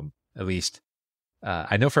the room, at least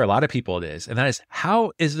I know for a lot of people it is. And that is,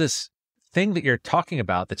 how is this thing that you're talking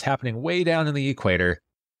about that's happening way down in the equator,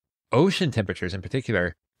 ocean temperatures in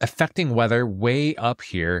particular, affecting weather way up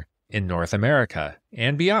here in North America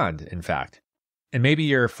and beyond, in fact? And maybe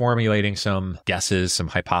you're formulating some guesses, some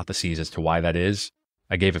hypotheses as to why that is.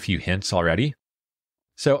 I gave a few hints already.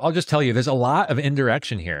 So I'll just tell you, there's a lot of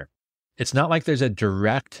indirection here. It's not like there's a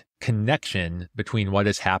direct connection between what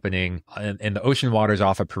is happening in the ocean waters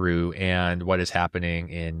off of Peru and what is happening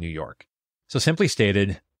in New York. So simply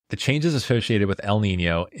stated, the changes associated with El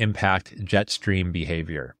Nino impact jet stream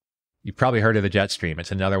behavior. You've probably heard of the jet stream.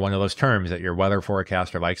 It's another one of those terms that your weather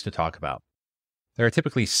forecaster likes to talk about. There are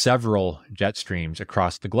typically several jet streams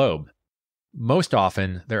across the globe. Most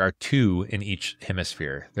often, there are two in each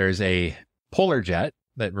hemisphere. There's a polar jet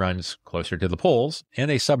that runs closer to the poles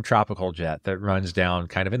and a subtropical jet that runs down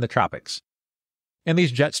kind of in the tropics. And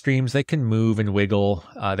these jet streams, they can move and wiggle.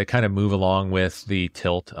 They kind of move along with the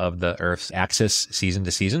tilt of the Earth's axis season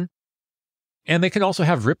to season. And they can also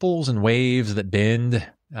have ripples and waves that bend.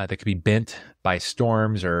 They could be bent by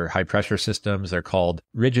storms or high pressure systems. They're called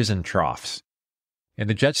ridges and troughs. And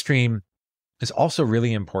the jet stream is also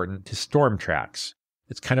really important to storm tracks.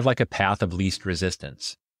 It's kind of like a path of least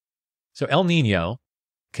resistance. So El Nino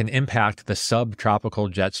can impact the subtropical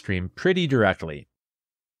jet stream pretty directly.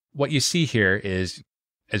 What you see here is,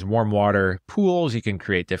 as warm water pools, you can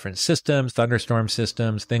create different systems, thunderstorm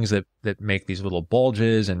systems, things that make these little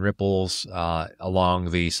bulges and ripples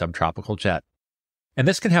along the subtropical jet. And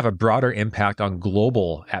this can have a broader impact on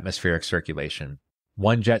global atmospheric circulation.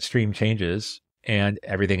 One jet stream changes, and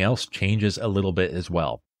everything else changes a little bit as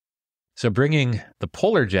well. So bringing the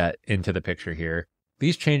polar jet into the picture here,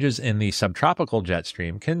 these changes in the subtropical jet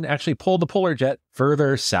stream can actually pull the polar jet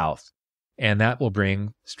further south, and that will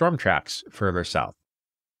bring storm tracks further south.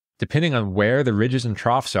 Depending on where the ridges and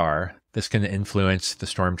troughs are, this can influence the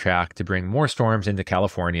storm track to bring more storms into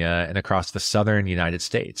California and across the southern United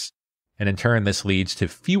States. And in turn, this leads to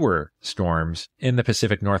fewer storms in the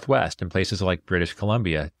Pacific Northwest and places like British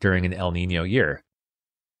Columbia during an El Nino year.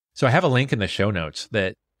 So I have a link in the show notes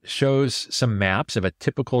that shows some maps of a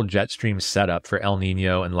typical jet stream setup for El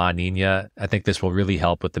Nino and La Nina. I think this will really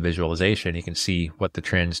help with the visualization. You can see what the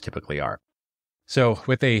trends typically are. So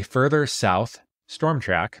with a further south storm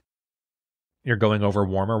track, you're going over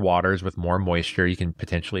warmer waters with more moisture. You can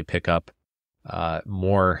potentially pick up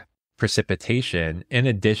more precipitation in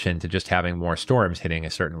addition to just having more storms hitting a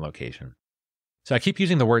certain location. So I keep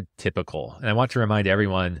using the word typical, and I want to remind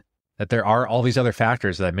everyone that there are all these other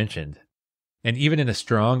factors that I mentioned. And even in a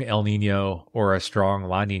strong El Nino or a strong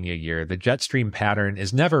La Nina year, the jet stream pattern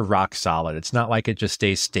is never rock solid. It's not like it just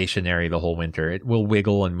stays stationary the whole winter. It will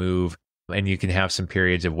wiggle and move, and you can have some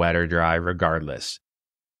periods of wet or dry regardless.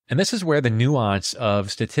 And this is where the nuance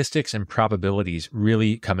of statistics and probabilities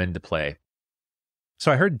really come into play.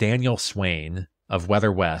 So I heard Daniel Swain of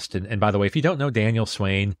Weather West, and by the way, if you don't know Daniel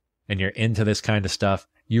Swain and you're into this kind of stuff,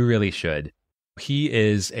 you really should. He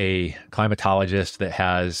is a climatologist that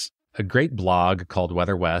has a great blog called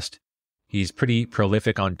Weather West. He's pretty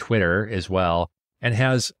prolific on Twitter as well, and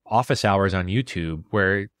has office hours on YouTube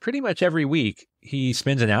where pretty much every week he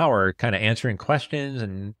spends an hour kind of answering questions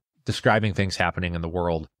and describing things happening in the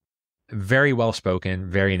world. Very well-spoken,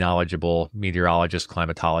 very knowledgeable meteorologist,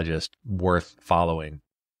 climatologist, worth following.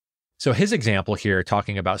 So his example here,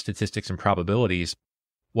 talking about statistics and probabilities,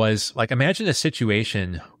 was like, imagine a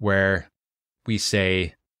situation where we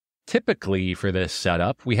say, typically for this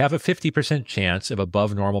setup, we have a 50% chance of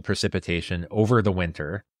above normal precipitation over the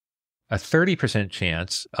winter, a 30%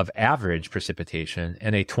 chance of average precipitation,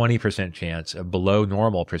 and a 20% chance of below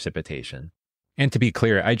normal precipitation. And to be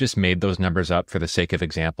clear, I just made those numbers up for the sake of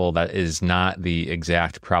example. That is not the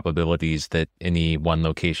exact probabilities that any one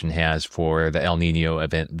location has for the El Nino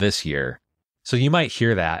event this year. So you might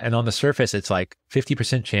hear that, and on the surface, it's like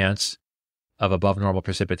 50% chance of above normal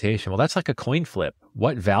precipitation. Well, that's like a coin flip.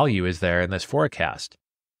 What value is there in this forecast?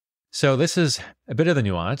 So this is a bit of the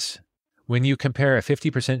nuance. When you compare a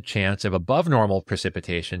 50% chance of above normal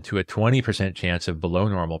precipitation to a 20% chance of below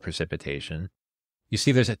normal precipitation, you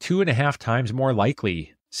see there's a 2.5 times more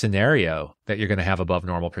likely scenario that you're going to have above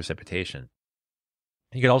normal precipitation.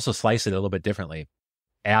 You could also slice it a little bit differently.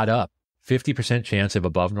 Add up 50% chance of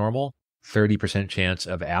above normal, 30% chance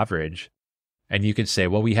of average. And you could say,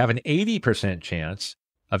 well, we have an 80% chance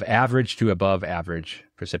of average to above average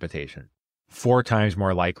precipitation, 4 times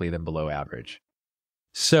more likely than below average.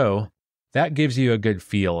 So that gives you a good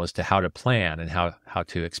feel as to how to plan and how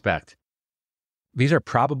to expect. These are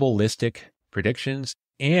probabilistic predictions,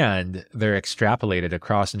 and they're extrapolated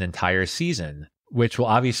across an entire season, which will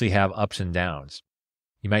obviously have ups and downs.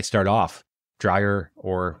 You might start off drier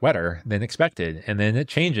or wetter than expected, and then it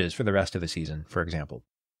changes for the rest of the season, for example.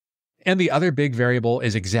 And the other big variable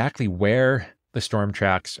is exactly where the storm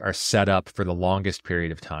tracks are set up for the longest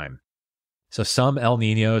period of time. So some El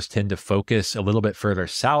Niños tend to focus a little bit further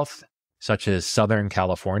south, such as Southern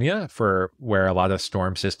California, for where a lot of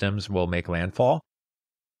storm systems will make landfall.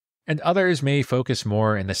 And others may focus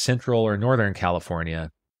more in the central or northern California.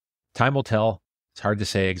 Time will tell. It's hard to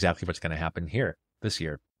say exactly what's going to happen here this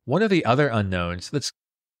year. One of the other unknowns that's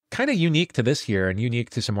kind of unique to this year and unique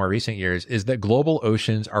to some more recent years is that global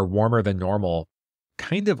oceans are warmer than normal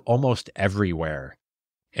kind of almost everywhere.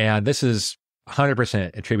 And this is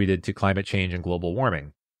 100% attributed to climate change and global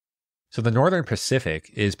warming. So the northern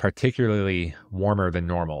Pacific is particularly warmer than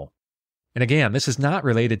normal. And again, this is not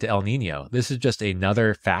related to El Nino. This is just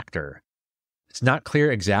another factor. It's not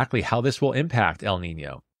clear exactly how this will impact El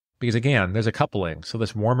Nino, because again, there's a coupling. So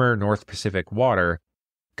this warmer North Pacific water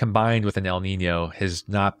combined with an El Nino has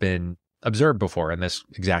not been observed before in this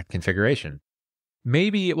exact configuration.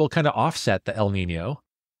 Maybe it will kind of offset the El Nino,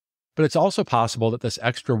 but it's also possible that this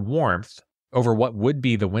extra warmth over what would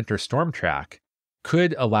be the winter storm track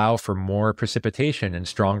could allow for more precipitation and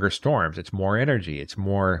stronger storms. It's more energy. It's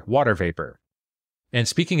more water vapor. And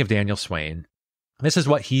speaking of Daniel Swain, this is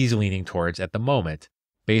what he's leaning towards at the moment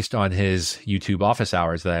based on his YouTube office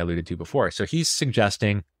hours that I alluded to before. So he's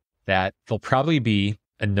suggesting that there'll probably be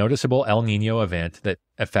a noticeable El Nino event that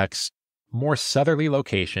affects more southerly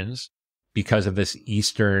locations because of this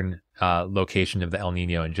eastern location of the El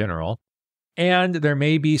Nino in general. And there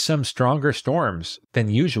may be some stronger storms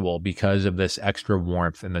than usual because of this extra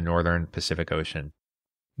warmth in the northern Pacific Ocean.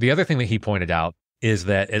 The other thing that he pointed out is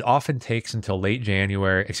that it often takes until late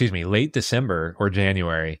December or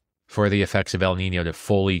January for the effects of El Nino to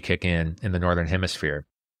fully kick in the Northern Hemisphere.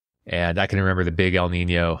 And I can remember the big El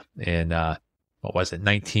Nino in,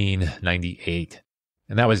 1998.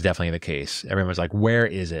 And that was definitely the case. Everyone was like, where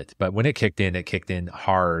is it? But when it kicked in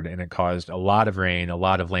hard, and it caused a lot of rain, a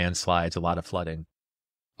lot of landslides, a lot of flooding.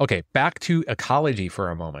 Okay, back to ecology for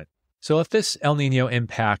a moment. So if this El Nino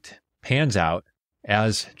impact pans out,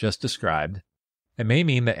 as just described, it may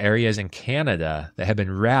mean that areas in Canada that have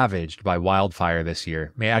been ravaged by wildfire this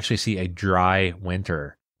year may actually see a dry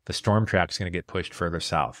winter. The storm track is going to get pushed further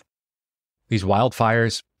south. These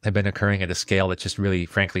wildfires have been occurring at a scale that's just really,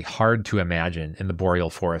 frankly, hard to imagine in the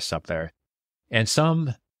boreal forests up there. And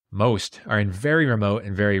most are in very remote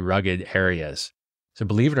and very rugged areas. So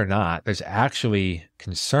believe it or not, there's actually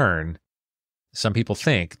concern. Some people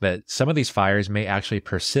think that some of these fires may actually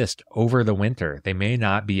persist over the winter. They may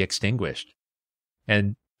not be extinguished.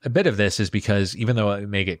 And a bit of this is because even though it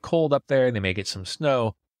may get cold up there, they may get some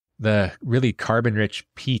snow, the really carbon-rich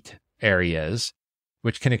peat areas,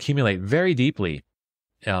 which can accumulate very deeply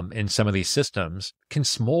in some of these systems, can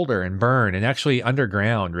smolder and burn and actually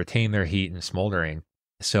underground retain their heat and smoldering.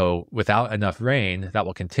 So without enough rain, that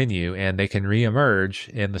will continue, and they can reemerge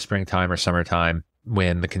in the springtime or summertime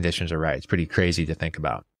when the conditions are right. It's pretty crazy to think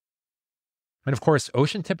about. And of course,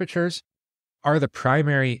 ocean temperatures are the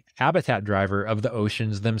primary habitat driver of the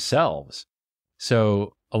oceans themselves.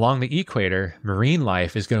 So along the equator, marine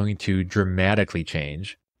life is going to dramatically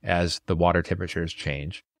change as the water temperatures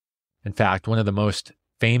change. In fact, one of the most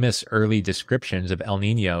famous early descriptions of El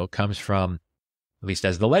Nino comes from, at least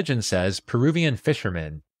as the legend says, Peruvian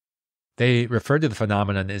fishermen. They referred to the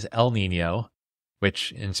phenomenon as El Nino,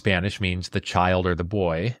 which in Spanish means the child or the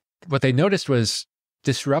boy. What they noticed was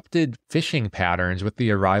disrupted fishing patterns with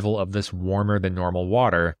the arrival of this warmer than normal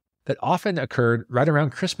water that often occurred right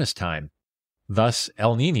around Christmas time. Thus,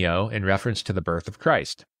 El Nino in reference to the birth of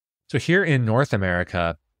Christ. So here in North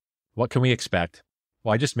America, what can we expect?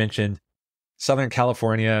 Well, I just mentioned Southern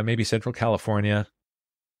California, maybe Central California,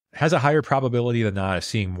 has a higher probability than not of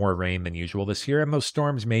seeing more rain than usual this year, and those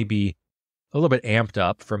storms may be a little bit amped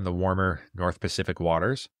up from the warmer North Pacific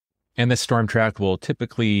waters. And this storm track will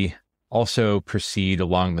typically also proceed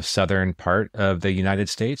along the southern part of the United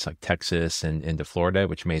States, like Texas and into Florida,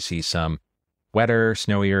 which may see some wetter,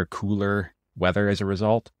 snowier, cooler weather as a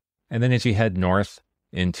result. And then as you head north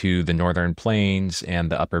into the northern plains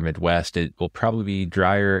and the upper Midwest, it will probably be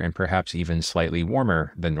drier and perhaps even slightly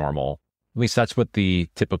warmer than normal. At least that's what the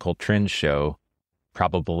typical trends show,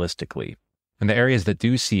 probabilistically. In the areas that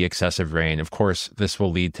do see excessive rain, of course, this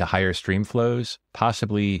will lead to higher stream flows,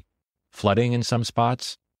 possibly flooding in some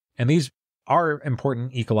spots. And these are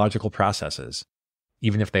important ecological processes,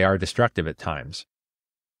 even if they are destructive at times.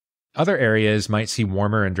 Other areas might see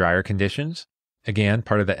warmer and drier conditions. Again,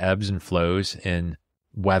 part of the ebbs and flows in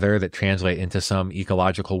weather that translate into some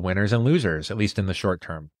ecological winners and losers, at least in the short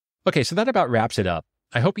term. Okay, so that about wraps it up.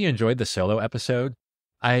 I hope you enjoyed the solo episode.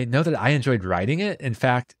 I know that I enjoyed writing it. In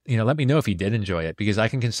fact, let me know if you did enjoy it, because I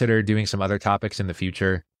can consider doing some other topics in the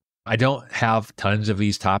future. I don't have tons of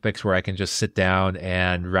these topics where I can just sit down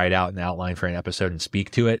and write out an outline for an episode and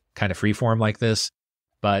speak to it, kind of freeform like this.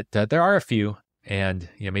 But there are a few, and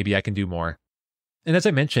maybe I can do more. And as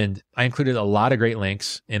I mentioned, I included a lot of great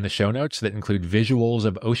links in the show notes that include visuals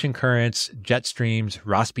of ocean currents, jet streams,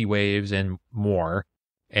 Rossby waves, and more.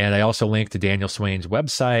 And I also linked to Daniel Swain's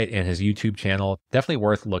website and his YouTube channel. Definitely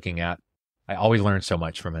worth looking at. I always learn so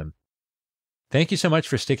much from him. Thank you so much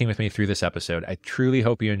for sticking with me through this episode. I truly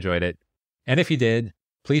hope you enjoyed it. And if you did,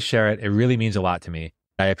 please share it. It really means a lot to me.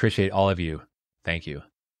 I appreciate all of you. Thank you.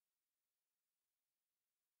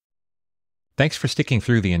 Thanks for sticking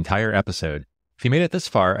through the entire episode. If you made it this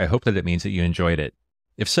far, I hope that it means that you enjoyed it.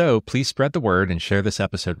 If so, please spread the word and share this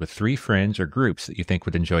episode with 3 friends or groups that you think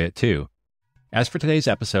would enjoy it too. As for today's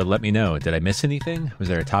episode, let me know. Did I miss anything? Was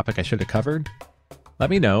there a topic I should have covered? Let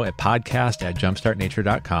me know at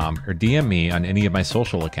podcast@jumpstartnature.com or DM me on any of my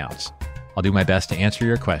social accounts. I'll do my best to answer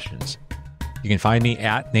your questions. You can find me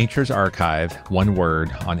at Nature's Archive, one word,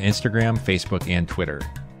 on Instagram, Facebook, and Twitter.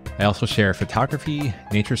 I also share photography,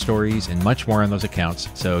 nature stories, and much more on those accounts,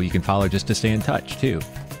 so you can follow just to stay in touch, too.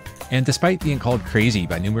 And despite being called crazy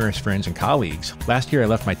by numerous friends and colleagues, last year I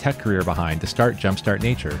left my tech career behind to start Jumpstart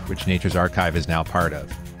Nature, which Nature's Archive is now part of.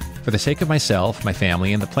 For the sake of myself, my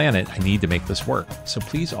family, and the planet, I need to make this work. So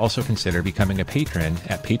please also consider becoming a patron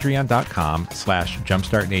at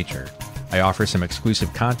patreon.com/jumpstartnature. I offer some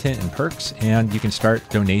exclusive content and perks, and you can start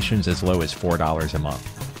donations as low as $4 a month.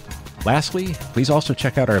 Lastly, please also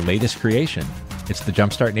check out our latest creation. It's the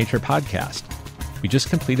Jumpstart Nature podcast. We just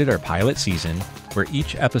completed our pilot season, where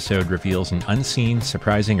each episode reveals an unseen,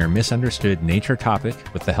 surprising, or misunderstood nature topic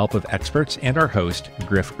with the help of experts and our host,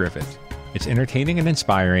 Griff Griffith. It's entertaining and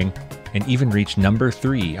inspiring, and even reached number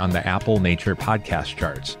 3 on the Apple Nature podcast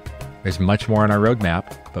charts. There's much more on our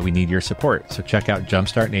roadmap, but we need your support, so check out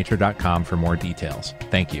jumpstartnature.com for more details.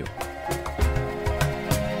 Thank you.